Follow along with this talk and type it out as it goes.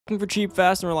Looking for cheap,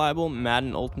 fast, and reliable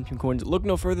Madden Ultimate Team coins? Look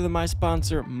no further than my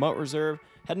sponsor, MUT Reserve.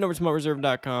 Head over to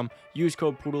MUTReserve.com. Use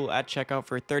code Poodle at checkout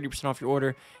for 30% off your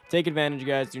order. Take advantage,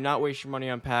 guys. Do not waste your money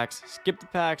on packs. Skip the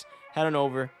packs. Head on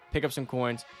over. Pick up some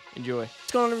coins. Enjoy.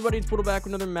 What's going on, everybody? It's Poodle back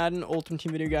with another Madden Ultimate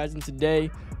Team video, guys. And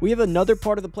today we have another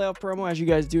part of the playoff promo. As you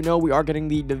guys do know, we are getting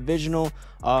the divisional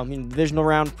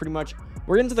round pretty much.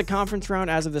 We're into the conference round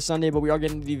as of this Sunday, but we are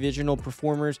getting the divisional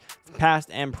performers, past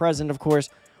and present, of course.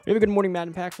 We have a good morning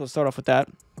Madden pack, so let's start off with that.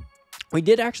 We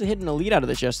did actually hit an elite out of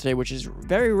this yesterday, which is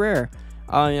very rare.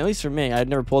 At least for me. I had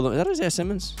never pulled them. Is that Isaiah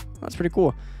Simmons? That's pretty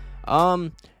cool.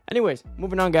 Anyways,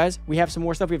 moving on, guys. We have some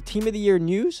more stuff. We have Team of the Year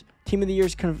news. Team of the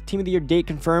Year date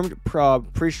confirmed.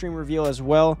 Pre-stream reveal as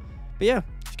well. But yeah,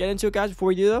 let's get into it, guys. Before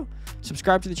we do, though,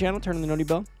 subscribe to the channel. Turn on the noti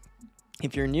bell.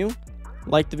 If you're new,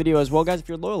 like the video as well, guys. If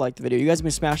you're loyal, like the video. You guys have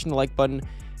been smashing the like button.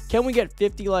 Can we get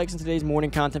 50 likes in today's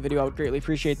morning content video? I would greatly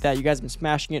appreciate that. You guys have been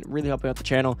smashing it, really helping out the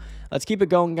channel. Let's keep it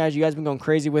going, guys. You guys have been going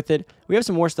crazy with it. We have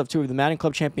some more stuff, too. We have the Madden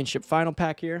Club Championship final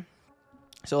pack here.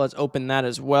 So let's open that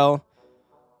as well.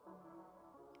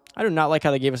 I do not like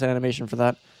how they gave us an animation for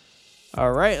that.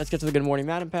 All right, let's get to the Good Morning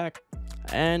Madden pack.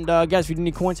 And, guys, if you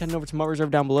need coins, head over to MUT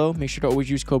Reserve down below. Make sure to always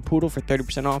use code Poodle for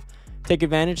 30% off. Take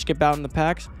advantage. Skip out in the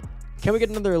packs. Can we get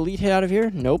another elite hit out of here?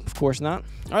 Nope, of course not.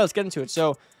 All right, let's get into it.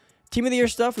 So, Team of the Year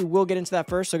stuff, we will get into that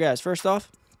first. So, guys, first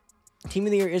off, Team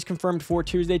of the Year is confirmed for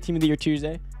Tuesday. Team of the Year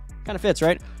Tuesday. Kind of fits,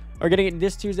 right? We're getting it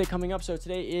this Tuesday coming up. So,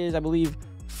 today is, I believe,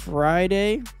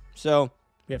 Friday. So,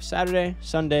 we have Saturday,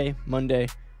 Sunday, Monday.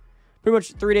 Pretty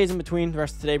much 3 days in between the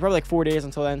rest of today. Probably like 4 days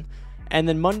until then. And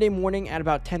then Monday morning at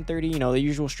about 10:30, you know, the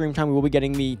usual stream time, we will be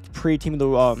getting the pre-Team of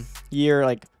the Year,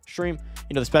 like, stream.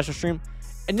 You know, the special stream.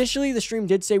 Initially, the stream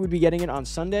did say we'd be getting it on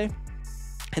Sunday.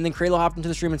 And then Kralo hopped into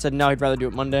the stream and said, no, he'd rather do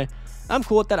it Monday. I'm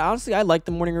cool with that. Honestly, I like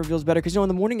the morning reveals better because, you know, in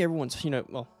the morning, everyone's, you know,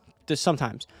 well, just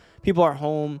sometimes. People are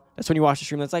home. That's when you watch the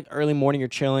stream. That's like early morning, you're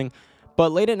chilling.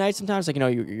 But late at night, sometimes, like, you know,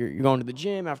 you're going to the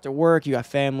gym after work. You got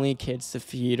family, kids to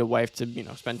feed, a wife to, you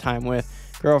know, spend time with,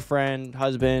 girlfriend,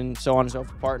 husband, so on and so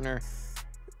forth, partner.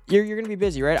 You're going to be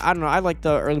busy, right? I don't know. I like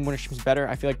the early morning streams better.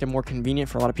 I feel like they're more convenient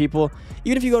for a lot of people.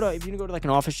 Even if you go to like an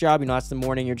office job, you know, that's the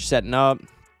morning. You're just setting up.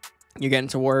 You're getting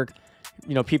to work.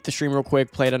 You know, peep the stream real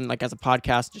quick, play it on like as a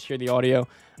podcast, just hear the audio.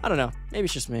 I don't know. Maybe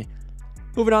it's just me.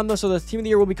 Moving on, though, so the Team of the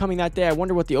Year will be coming that day. I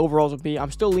wonder what the overalls will be. I'm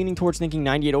still leaning towards thinking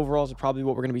 98 overalls are probably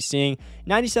what we're going to be seeing.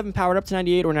 97 powered up to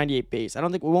 98 or 98 base. I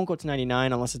don't think we won't go to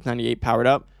 99 unless it's 98 powered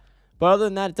up. But other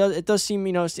than that, it does seem,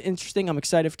 you know, it's interesting. I'm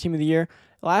excited for Team of the Year.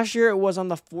 Last year, it was on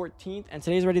the 14th, and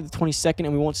today's already the 22nd,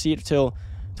 and we won't see it until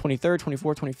 23rd,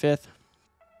 24th, 25th,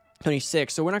 26th.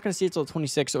 So we're not going to see it until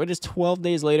 26th. So it is 12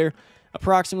 days later.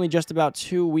 Approximately just about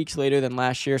 2 weeks later than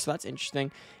last year. So that's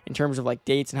interesting in terms of like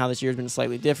dates and how this year's been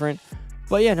slightly different.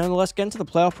 But yeah, nonetheless, get into the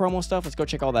playoff promo stuff. Let's go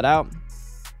check all that out.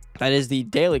 That is the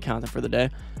daily content for the day.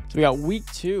 So we got week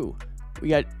 2. We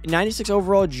got 96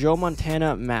 overall Joe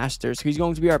Montana Masters. He's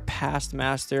going to be our past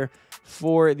master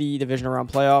for the divisional round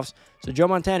playoffs. So Joe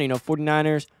Montana, you know,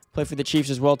 49ers, played for the Chiefs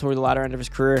as well toward the latter end of his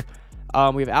career.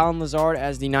 We have Allen Lazard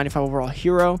as the 95 overall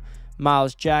hero.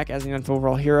 Miles Jack as the 9th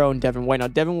overall hero, and Devin White. Now,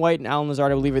 Devin White and Allen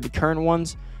Lazard, I believe, are the current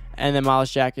ones, and then Miles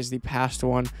Jack is the past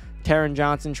one. Taron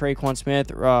Johnson, Traquan Smith,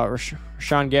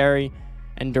 Rashawn Gary,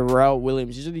 and Darrell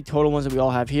Williams. These are the total ones that we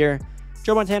all have here.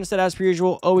 Joe Montana said, as per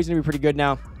usual, always going to be pretty good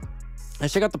now.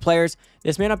 Let's check out the players.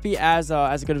 This may not be as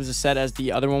good of a set as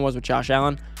the other one was with Josh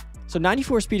Allen. So,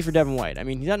 94 speed for Devin White. I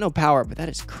mean, he's got no power, but that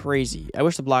is crazy. I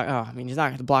wish the block... Oh, I mean, he's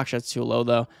not... The block shot's too low,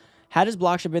 though. Had his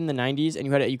block shot been in the 90s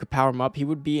and you could power him up, he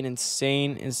would be an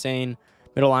insane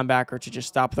middle linebacker to just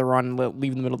stop the run and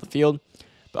leave in the middle of the field.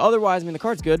 But otherwise, I mean, the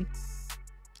card's good.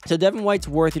 So Devin White's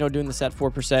worth, you know, doing the set for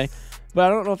per se. But I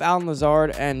don't know if Allen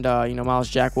Lazard and, you know, Miles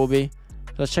Jack will be.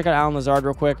 So let's check out Allen Lazard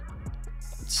real quick.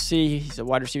 Let's see. He's a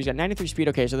wide receiver. He's got 93 speed.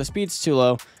 Okay, so the speed's too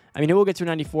low. I mean, he will get to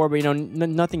 94, but, you know,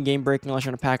 nothing game-breaking unless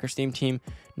you're on a Packers theme team.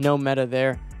 No meta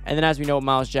there. And then as we know with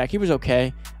Miles Jack, he was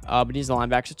okay, but he's the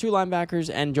linebacker. So 2 linebackers,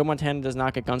 and Joe Montana does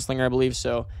not get Gunslinger, I believe,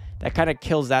 so that kind of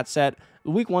kills that set.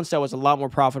 The week 1 set was a lot more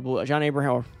profitable. John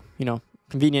Abraham, or, you know,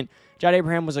 convenient. John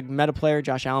Abraham was a meta player.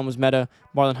 Josh Allen was meta.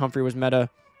 Marlon Humphrey was meta.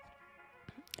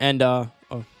 And, oh,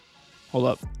 hold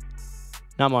up.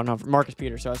 Not Marlon Humphrey. Marcus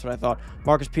Peters, so that's what I thought.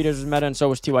 Marcus Peters was meta, and so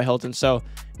was T.Y. Hilton. So,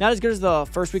 not as good as the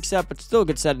first week set, but still a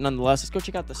good set nonetheless. Let's go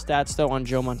check out the stats, though, on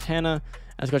Joe Montana.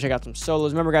 Let's go check out some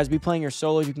solos. Remember, guys, be playing your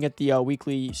solos. You can get the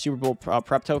weekly Super Bowl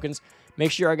prep tokens.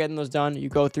 Make sure you are getting those done. You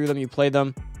go through them. You play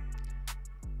them.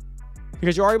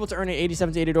 Because you are able to earn an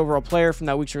 87 to 88 overall player from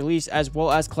that week's release, as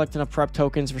well as collect enough prep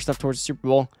tokens for stuff towards the Super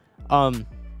Bowl. But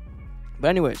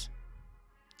anyways,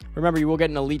 remember, you will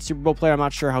get an elite Super Bowl player. I'm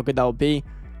not sure how good that will be,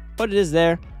 but it is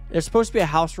there. There's supposed to be a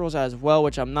house rules as well,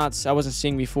 which I wasn't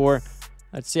seeing before.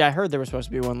 Let's see. I heard there was supposed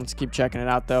to be one. Let's keep checking it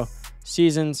out though.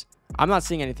 Seasons. I'm not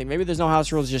seeing anything. Maybe there's no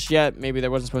house rules just yet. Maybe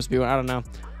there wasn't supposed to be one. I don't know.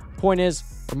 Point is,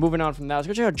 we're moving on from that. Let's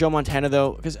go check out Joe Montana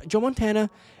though, because Joe Montana,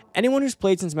 anyone who's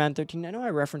played since Madden 13, I know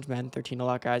I reference Madden 13 a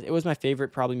lot, guys. It was my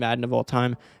favorite probably Madden of all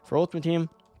time for Ultimate Team.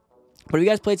 But if you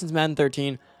guys played since Madden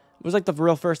 13, it was like the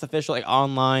real first official like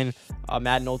online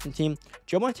Madden Ultimate Team.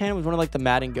 Joe Montana was one of like the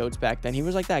Madden GOATs back then. He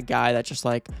was like that guy that just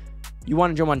like, you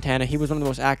wanted Joe Montana. He was one of the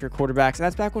most accurate quarterbacks. And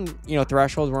that's back when, you know,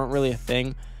 thresholds weren't really a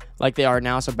thing like they are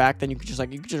now. So back then you could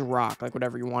just rock like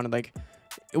whatever you wanted. Like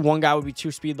one guy would be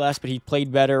 2 speed less, but he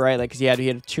played better, right? Like, cause he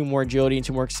had 2 more agility and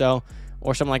 2 more excel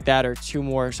or something like that, or 2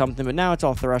 more something. But now it's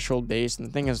all threshold based. And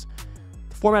the thing is,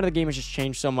 the format of the game has just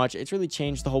changed so much. It's really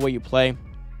changed the whole way you play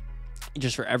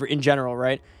just forever in general,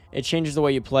 right? It changes the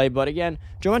way you play. But again,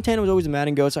 Joe Montana was always a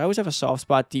Madden GOAT. So I always have a soft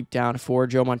spot deep down for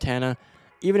Joe Montana,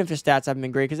 even if his stats haven't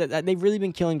been great, because they've really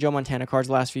been killing Joe Montana cards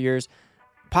the last few years.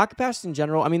 Pocket passes in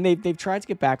general, I mean, they've tried to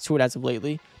get back to it as of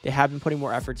lately. They have been putting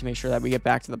more effort to make sure that we get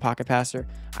back to the pocket passer.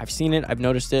 I've seen it. I've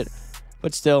noticed it.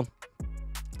 But still,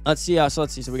 let's see.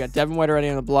 So we got Devin White already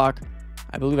on the block.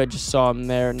 I believe I just saw him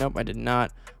there. Nope, I did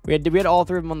not. We had all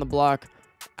 3 of them on the block.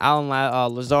 Alan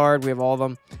Lazard, we have all of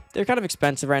them. They're kind of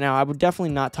expensive right now. I would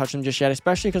definitely not touch them just yet,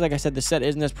 especially because, like I said, the set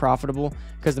isn't as profitable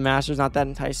because the master's not that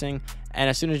enticing. And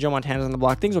as soon as Joe Montana's on the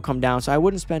block, things will come down. So I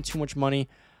wouldn't spend too much money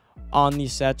on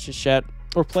these sets just yet,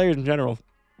 or players in general.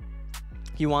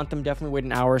 If you want them, definitely wait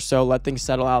an hour or so, let things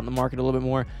settle out in the market a little bit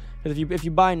more. Because if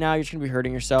you buy now, you're just gonna be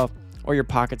hurting yourself or your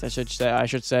pockets, I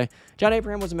should say. John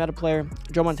Abraham was a meta player.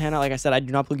 Joe Montana, like I said, I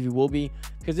do not believe he will be,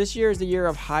 because this year is the year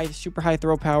of super high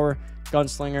throw power,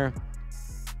 gunslinger,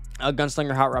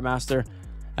 hot rod master.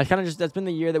 That's been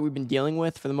the year that we've been dealing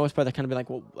with for the most part. That kind of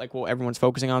been like what everyone's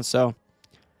focusing on. So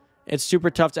it's super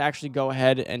tough to actually go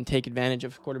ahead and take advantage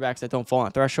of quarterbacks that don't fall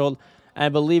on threshold. And I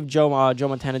believe Joe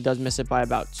Montana does miss it by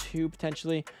about 2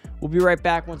 potentially. We'll be right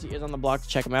back once he is on the block to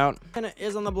check him out. Montana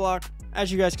is on the block,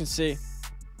 as you guys can see.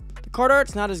 The card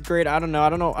art's not as great. I don't know. I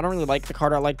don't really like the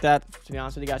card art like that, to be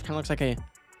honest with you guys. Kind of looks like it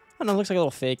looks like a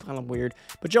little fake, kind of weird.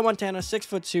 But Joe Montana,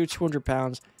 6'2", 200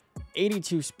 pounds,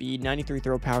 82 speed, 93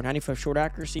 throw power, 95 short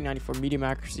accuracy, 94 medium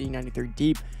accuracy, 93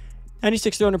 deep,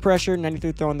 96 throw under pressure,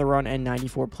 93 throw on the run, and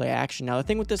 94 play action. Now, the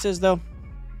thing with this is, though,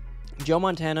 Joe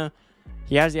Montana,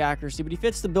 he has the accuracy, but he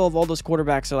fits the bill of all those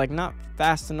quarterbacks. So, like, not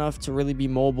fast enough to really be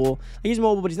mobile. Like, he's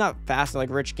mobile, but he's not fast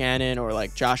like Rich Gannon or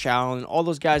like Josh Allen. All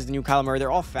those guys, the new Kyler Murray, they're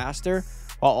all faster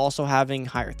while also having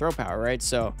higher throw power, right?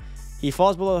 So he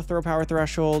falls below the throw power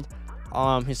threshold.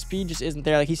 His speed just isn't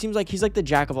there. Like, he seems like he's like the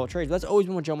jack of all trades. That's always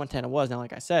been what Joe Montana was. Now,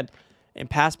 like I said, in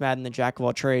past Madden, the jack of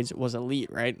all trades was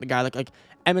elite, right? The guy like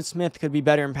Emmitt Smith could be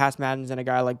better in past Maddens than a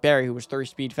guy like Barry, who was 30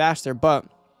 speed faster, but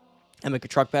Emmitt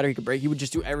could truck better. He could break. He would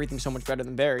just do everything so much better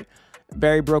than Barry.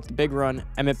 Barry broke the big run.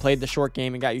 Emmitt played the short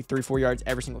game and got you 3-4 yards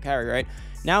every single carry, right?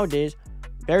 Nowadays,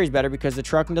 Barry's better because the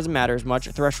trucking doesn't matter as much.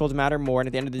 Thresholds matter more. And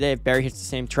at the end of the day, if Barry hits the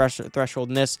same threshold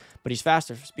in this, but he's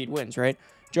faster, speed wins, right?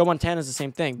 Joe Montana's the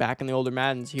same thing. Back in the older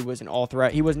Maddens, he was an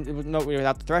all-threat. It was no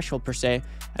without the threshold per se.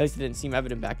 At least it didn't seem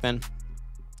evident back then.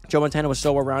 Joe Montana was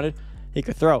so well-rounded. He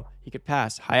could throw, he could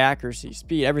pass, high accuracy,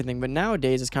 speed, everything. But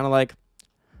nowadays, it's kind of like,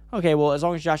 okay, well, as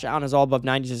long as Josh Allen is all above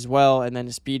 90s as well, and then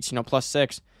his speed's,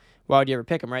 +6, why would you ever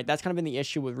pick him, right? That's kind of been the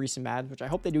issue with recent Madden, which I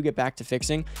hope they do get back to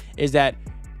fixing, is that,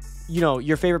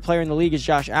 your favorite player in the league is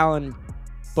Josh Allen,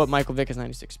 but Michael Vick is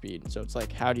 96 speed. So it's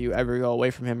like, how do you ever go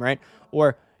away from him, right?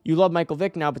 Or you love Michael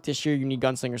Vick now, but this year you need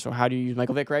Gunslinger, so how do you use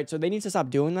Michael Vick, right? So they need to stop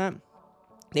doing that.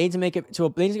 They need to make it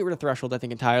they need to get rid of threshold, I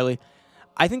think, entirely.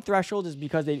 I think threshold is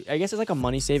because I guess it's like a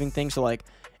money-saving thing, so like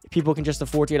people can just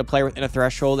afford to get a player within a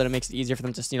threshold, and it makes it easier for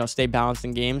them to stay balanced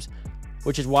in games,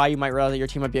 which is why you might realize that your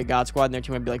team might be a God Squad and their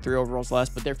team might be like 3 overalls less,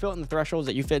 but they're filling the thresholds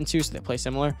that you fit into, so they play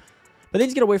similar. But they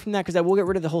need to get away from that, because that will get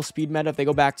rid of the whole speed meta if they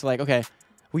go back to like, okay,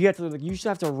 you just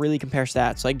have to really compare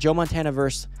stats. Like Joe Montana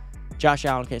versus Josh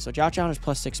Allen. Okay, so Josh Allen is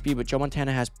 +6 speed, but Joe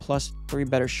Montana has +3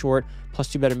 better short,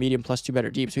 +2 better medium, +2 better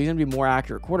deep. So he's going to be a more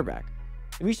accurate quarterback.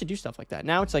 And we used to do stuff like that.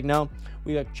 Now it's like, no,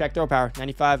 we check throw power,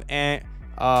 95, and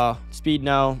speed,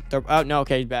 no. No,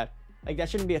 okay, he's bad. Like, that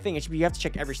shouldn't be a thing. It should be, you have to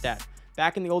check every stat.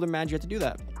 Back in the older Madden, you have to do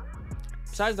that.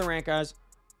 Besides the rank, guys,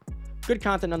 good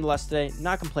content nonetheless today.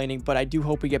 Not complaining, but I do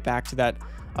hope we get back to that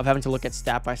of having to look at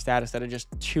stat by stat instead of just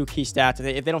 2 key stats.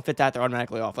 If they don't fit that, they're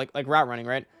automatically off. Like route running,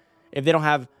 right? If they don't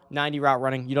have 90 route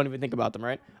running, you don't even think about them,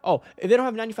 right? Oh, if they don't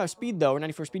have 95 speed, though, or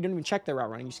 94 speed, you don't even check their route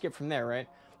running. You skip from there, right?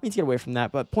 We need to get away from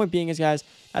that. But point being is, guys,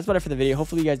 that's about it for the video.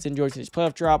 Hopefully, you guys did enjoy today's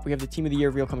playoff drop. We have the Team of the Year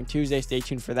reveal coming Tuesday. Stay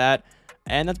tuned for that.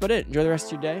 And that's about it. Enjoy the rest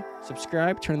of your day.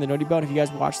 Subscribe. Turn on the noti bell. If you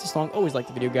guys watch this long, always like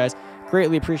the video, guys.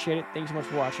 Greatly appreciate it. Thanks so much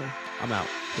for watching. I'm out.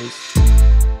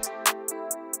 Peace.